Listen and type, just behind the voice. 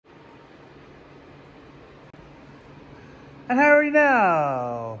And how are you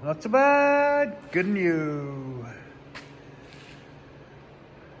now? Not so bad. Good news.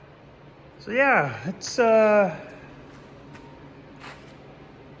 So yeah, it's a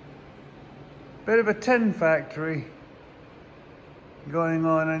bit of a tin factory going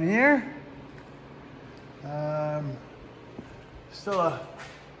on in here. Still a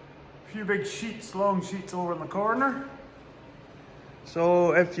few big sheets, long sheets over in the corner.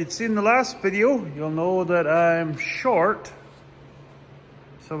 So if you'd seen the last video, you'll know that I'm short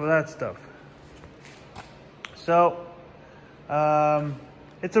some of that stuff. So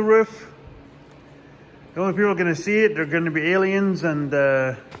it's a roof. The only people going to see it, they're going to be aliens and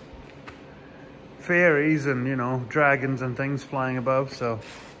fairies and, you know, dragons and things flying above. So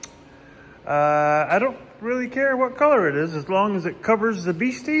I don't really care what color it is, as long as it covers the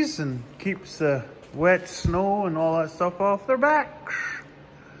beasties and keeps the wet snow and all that stuff off their backs.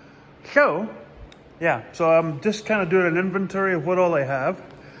 So yeah, so I'm just kind of doing an inventory of what all I have.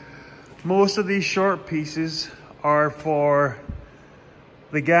 Most of these short pieces are for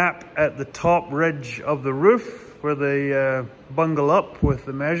the gap at the top ridge of the roof where they bungle up with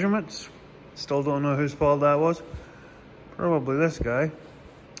the measurements. Still don't know whose fault that was. Probably this guy.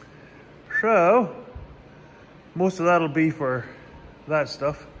 So most of that'll be for that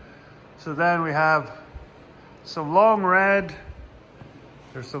stuff. So then we have some long red,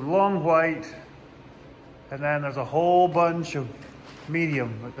 there's some long white, and then there's a whole bunch of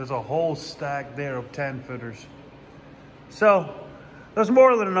medium. Like there's a whole stack there of 10 footers. So there's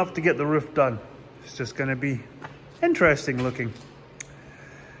more than enough to get the roof done. It's just going to be interesting looking.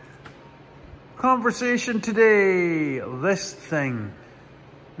 Conversation today, this thing.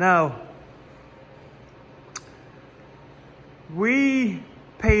 Now, we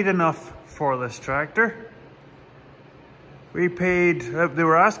paid enough for this tractor. We paid, they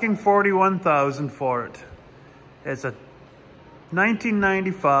were asking $41,000 for it. It's a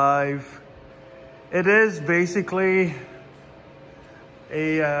 1995. It is basically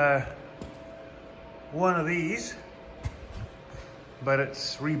a one of these, but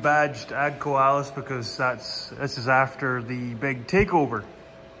it's rebadged Agco Allis because this is after the big takeover.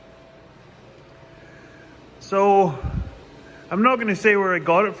 So I'm not going to say where I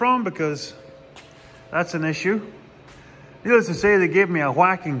got it from because that's an issue. Needless to say, they gave me a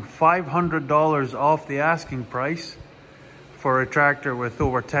whacking $500 off the asking price for a tractor with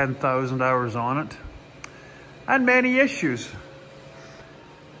over 10,000 hours on it and many issues.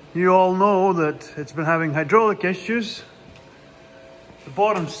 You all know that it's been having hydraulic issues. The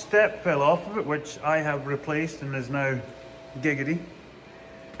bottom step fell off of it, which I have replaced and is now giggity.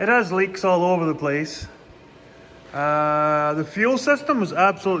 It has leaks all over the place. The fuel system was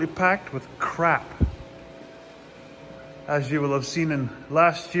absolutely packed with crap, as you will have seen in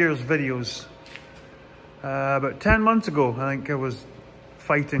last year's videos. About 10 months ago, I think I was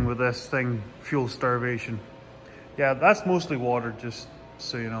fighting with this thing, fuel starvation. Yeah, that's mostly water, just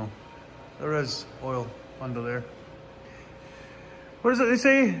so you know. There is oil under there. What is it they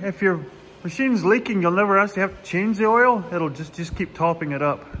say? If your machine's leaking, you'll never actually have to change the oil. It'll just keep topping it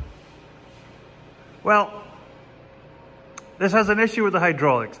up. Well, this has an issue with the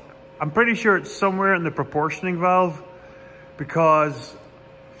hydraulics. I'm pretty sure it's somewhere in the proportioning valve, because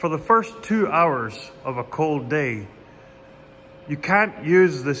for the first 2 hours of a cold day, you can't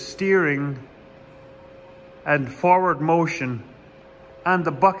use the steering and forward motion and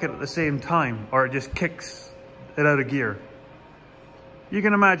the bucket at the same time, or it just kicks it out of gear. You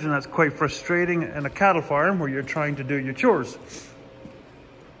can imagine that's quite frustrating in a cattle farm where you're trying to do your chores.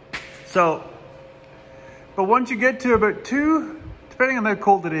 So, but once you get to about 2, depending on how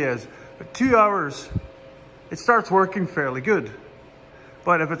cold it is, but 2 hours, it starts working fairly good.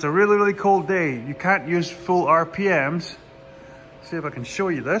 But if it's a really, really cold day, you can't use full RPMs. See if I can show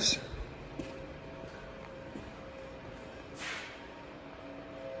you this.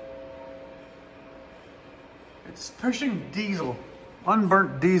 It's pushing diesel,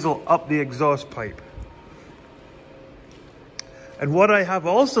 unburnt diesel, up the exhaust pipe. And what I have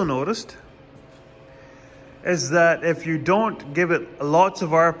also noticed is that if you don't give it lots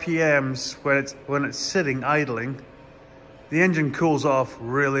of RPMs when it's sitting idling, the engine cools off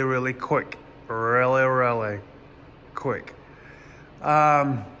really, really quick. Really, really quick.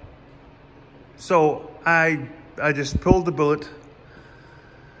 So I just pulled the bullet,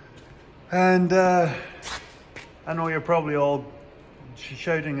 and I know you're probably all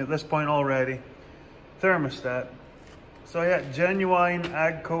shouting at this point already. Thermostat. So yeah, genuine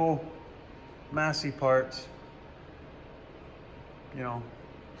Agco Massey parts. You know,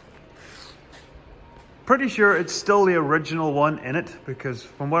 pretty sure it's still the original one in it, because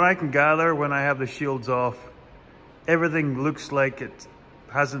from what I can gather, when I have the shields off, everything looks like it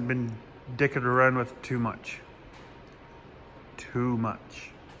hasn't been dickered around with too much. Too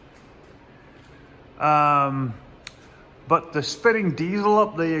much. But the spitting diesel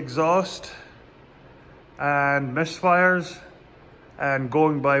up the exhaust and misfires, and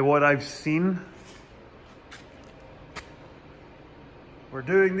going by what I've seen, we're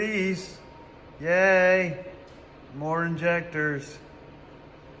doing these. Yay! More injectors.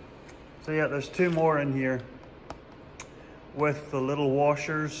 So yeah, there's 2 more in here with the little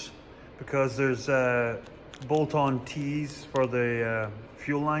washers, because there's bolt-on T's for the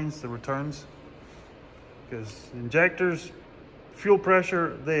fuel lines, the returns. Because injectors, fuel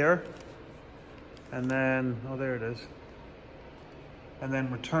pressure there, and then, oh, there it is. And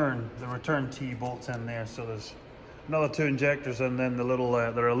then the return T bolts in there. So there's another 2 injectors, and then the little,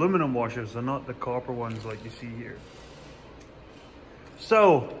 they're aluminum washers. They're not the copper ones like you see here.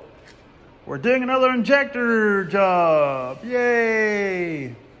 So, we're doing another injector job.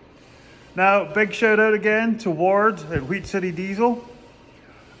 Yay! Now, big shout out again to Ward at Wheat City Diesel.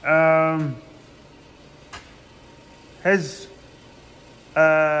 His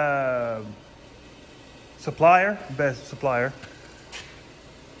supplier, best supplier,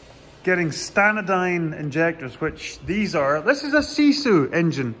 getting Stanodyne injectors, which these are. This is a Sisu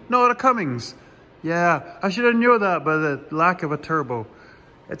engine, not a Cummins. Yeah, I should have known that by the lack of a turbo.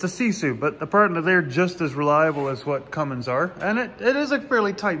 It's a Sisu, but apparently they're just as reliable as what Cummins are, and it is a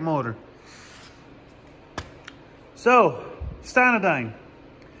fairly tight motor. So, Stanodyne.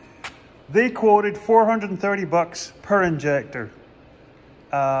 They quoted $430 per injector.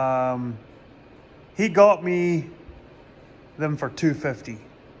 He got me them for $250.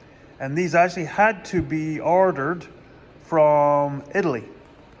 And these actually had to be ordered from Italy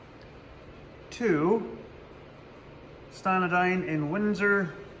to Stanodyne in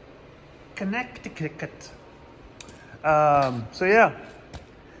Windsor, Connecticut. So yeah,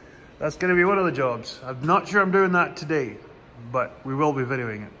 that's going to be one of the jobs. I'm not sure I'm doing that today, but we will be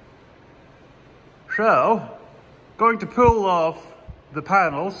videoing it. So, going to pull off the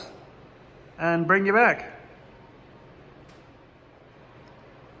panels and bring you back.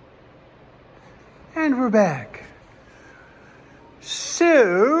 And we're back.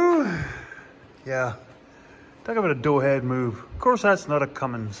 So, yeah, talk about a doughhead move. Of course, that's not a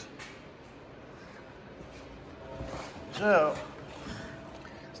Cummins. So,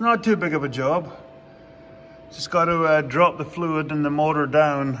 it's not too big of a job. Just got to drop the fluid in the motor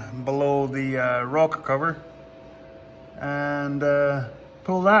down below the rocker cover and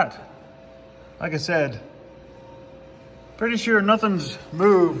pull that. Like I said, pretty sure nothing's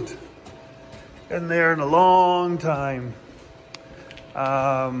moved in there in a long time.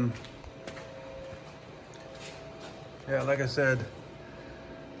 Yeah, like I said,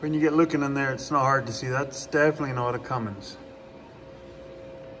 when you get looking in there, it's not hard to see. That's definitely not a Cummins.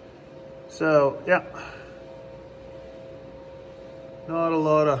 So, yeah. Not a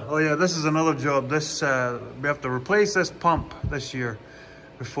lot of, oh yeah, this is another job. This, we have to replace this pump this year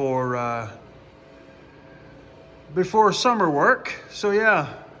before summer work. So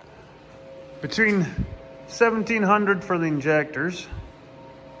yeah, between $1,700 for the injectors,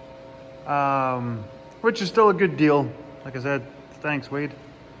 which is still a good deal. Like I said, thanks Wade.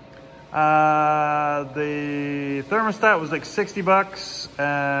 The thermostat was like $60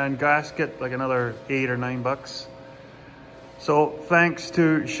 and gasket like another $8 or $9. So thanks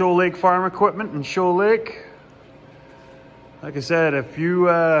to Shoal Lake Farm Equipment in Shoal Lake. Like I said, if you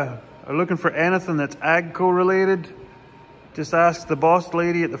are looking for anything that's Agco related, just ask the boss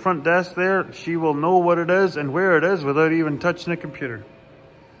lady at the front desk there. She will know what it is and where it is without even touching a computer.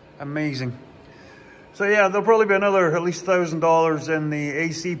 Amazing. So yeah, there'll probably be another at least $1,000 in the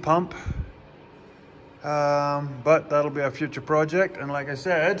AC pump. But that'll be a future project. And like I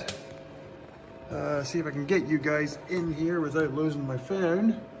said, see if I can get you guys in here without losing my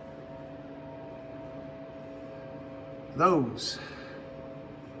phone. Those.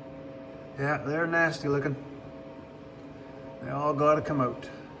 Yeah, they're nasty looking. They all gotta come out.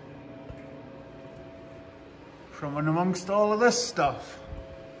 From and amongst all of this stuff.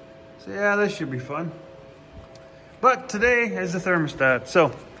 So yeah, this should be fun. But today is the thermostat,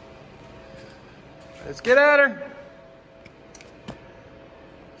 so let's get at her.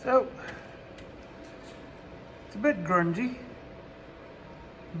 So, it's a bit grungy,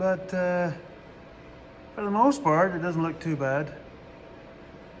 but for the most part, it doesn't look too bad.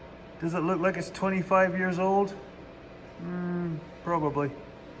 Does it look like it's 25 years old? Probably.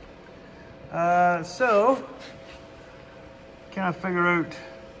 So, kind of figure out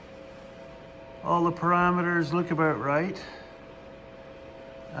all the parameters look about right.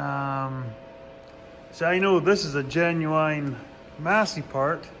 So I know this is a genuine Massey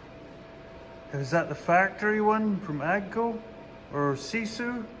part. Is that the factory one from Agco or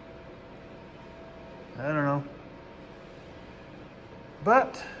Sisu? I don't know.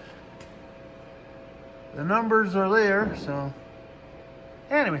 But the numbers are there, so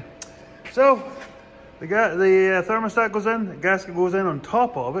anyway. So the thermostat goes in, the gasket goes in on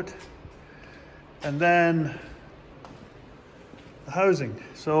top of it, and then the housing.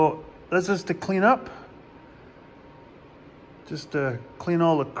 So this is to clean up. Just to clean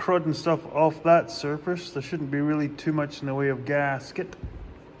all the crud and stuff off that surface. There shouldn't be really too much in the way of gasket.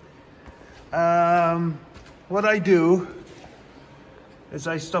 What I do is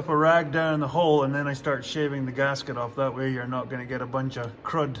I stuff a rag down in the hole and then I start shaving the gasket off. That way you're not going to get a bunch of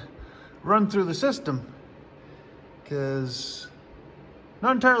crud run through the system. Because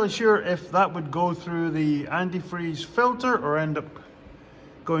not entirely sure if that would go through the antifreeze filter or end up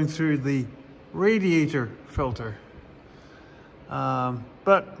going through the radiator filter.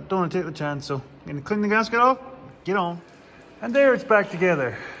 But don't want to take the chance, so I'm going to clean the gasket off, get on. And there it's back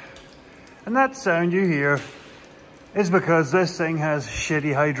together. And that sound you hear is because this thing has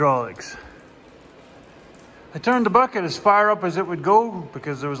shitty hydraulics. I turned the bucket as far up as it would go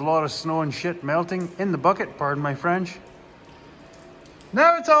because there was a lot of snow and shit melting in the bucket, pardon my French.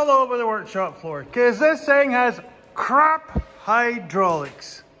 Now it's all over the workshop floor because this thing has crap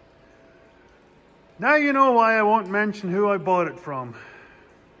hydraulics. Now you know why I won't mention who I bought it from.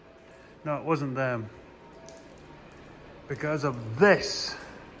 No, it wasn't them. Because of this.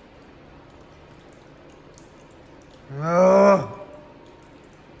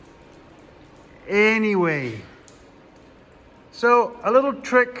 Anyway. So, a little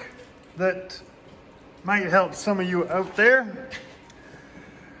trick that might help some of you out there.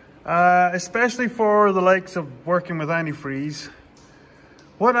 Especially for the likes of working with antifreeze.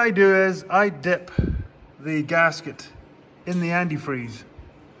 What I do is I dip the gasket in the antifreeze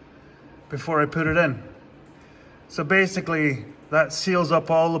before I put it in. So basically that seals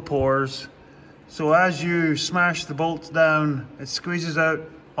up all the pores. So as you smash the bolts down, it squeezes out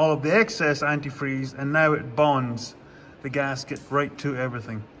all of the excess antifreeze and now it bonds the gasket right to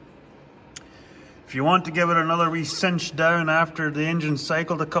everything. If you want to give it another wee cinch down after the engine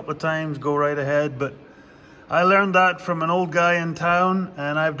cycled a couple of times, go right ahead, but I learned that from an old guy in town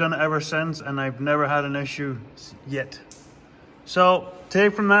and I've done it ever since and I've never had an issue yet. So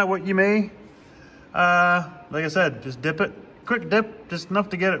take from that what you may. Like I said, just dip it, quick dip, just enough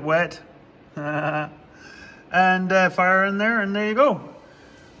to get it wet. And fire in there and there you go.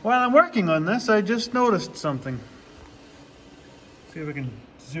 While I'm working on this, I just noticed something. See if I can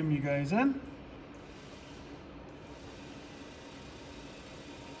zoom you guys in.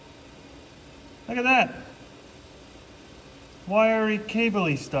 Look at that. Wiry,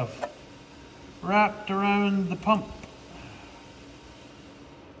 cabley stuff wrapped around the pump.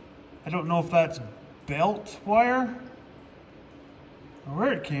 I don't know if that's belt wire or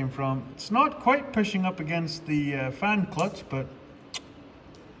where it came from. It's not quite pushing up against the fan clutch, but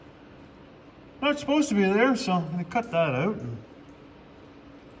not supposed to be there, so I'm going to cut that out and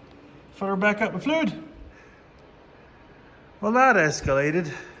fill her back up with fluid. Well, that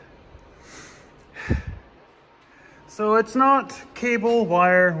escalated. So it's not cable,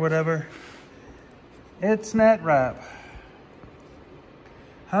 wire, whatever. It's net wrap.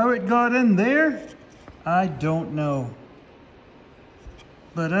 How it got in there, I don't know.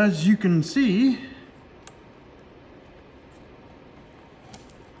 But as you can see,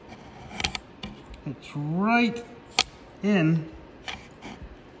 it's right in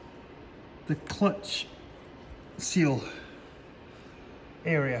the clutch seal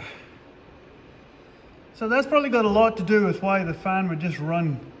area. So that's probably got a lot to do with why the fan would just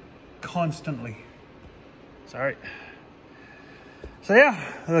run constantly. Sorry. So yeah,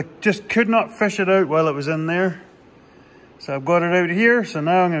 I just could not fish it out while it was in there. So I've got it out here, so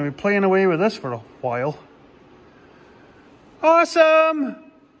now I'm going to be playing away with this for a while.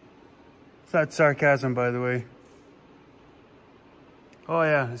 Awesome! That's sarcasm, by the way. Oh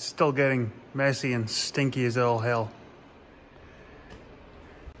yeah, it's still getting messy and stinky as all hell.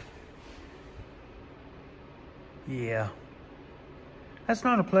 Yeah. That's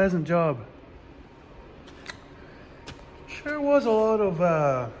not a pleasant job. Sure was a lot of,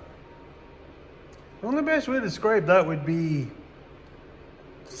 the only best way to describe that would be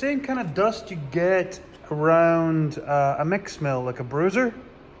the same kind of dust you get around a mix mill, like a bruiser.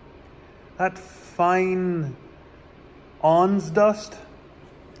 That fine Ons dust.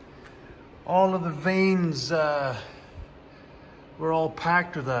 All of the veins were all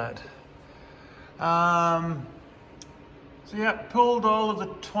packed with that. So yeah, pulled all of the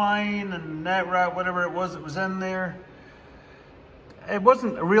twine and net wrap, whatever it was that was in there. It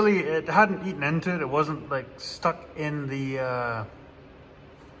wasn't really, it hadn't eaten into it. It wasn't like stuck in the,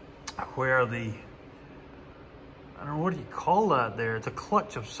 where the, I don't know, what do you call that there? It's a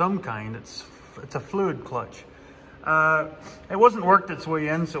clutch of some kind. It's a fluid clutch. It wasn't worked its way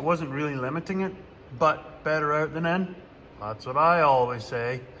in, so it wasn't really limiting it, but better out than in. That's what I always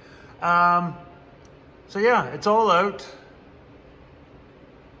say. So yeah, it's all out.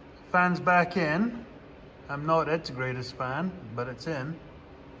 Fan's back in. I'm not its greatest fan, but it's in.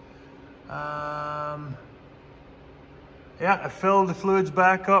 Yeah, I filled the fluids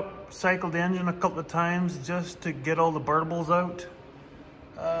back up, cycled the engine a couple of times just to get all the burbles out.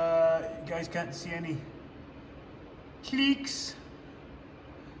 You guys can't see any leaks.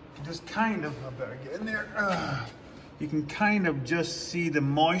 You just kind of, I better get in there. You can kind of just see the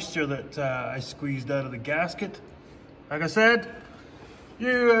moisture that I squeezed out of the gasket. Like I said,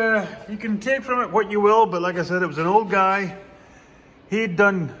 you can take from it what you will, but like I said, it was an old guy. He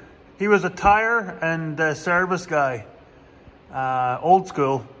was a tire and service guy, old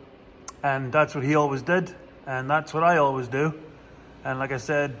school, and that's what he always did, and that's what I always do. And like I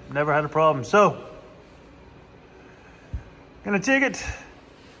said, never had a problem. So, gonna take it.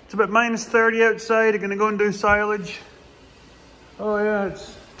 It's about -30 outside. I'm gonna go and do silage. Oh yeah,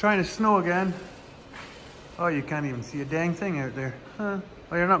 it's trying to snow again. Oh, you can't even see a dang thing out there. Huh.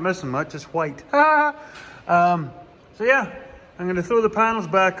 Well, you're not missing much, it's white. So yeah, I'm gonna throw the panels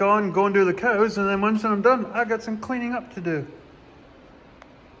back on, go and do the cows, and then once I'm done, I got some cleaning up to do.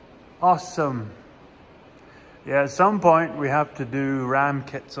 Awesome. Yeah, at some point we have to do ram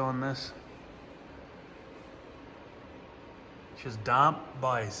kits on this. It's just damp,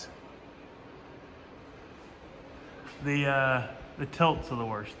 boys. The tilts are the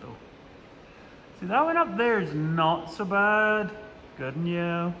worst though. See, that one up there is not so bad. Good and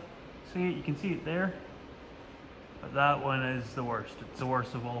you. See it? You can see it there. But that one is the worst. It's the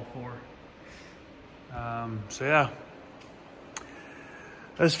worst of all four. So yeah.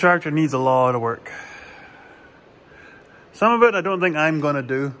 This tractor needs a lot of work. Some of it I don't think I'm going to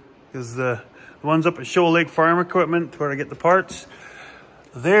do, because the ones up at Shoal Lake Farm Equipment, where I get the parts,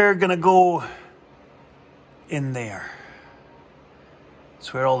 they're going to go in there.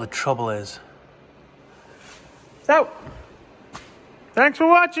 That's where all the trouble is. So, thanks for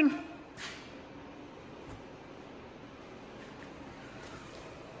watching.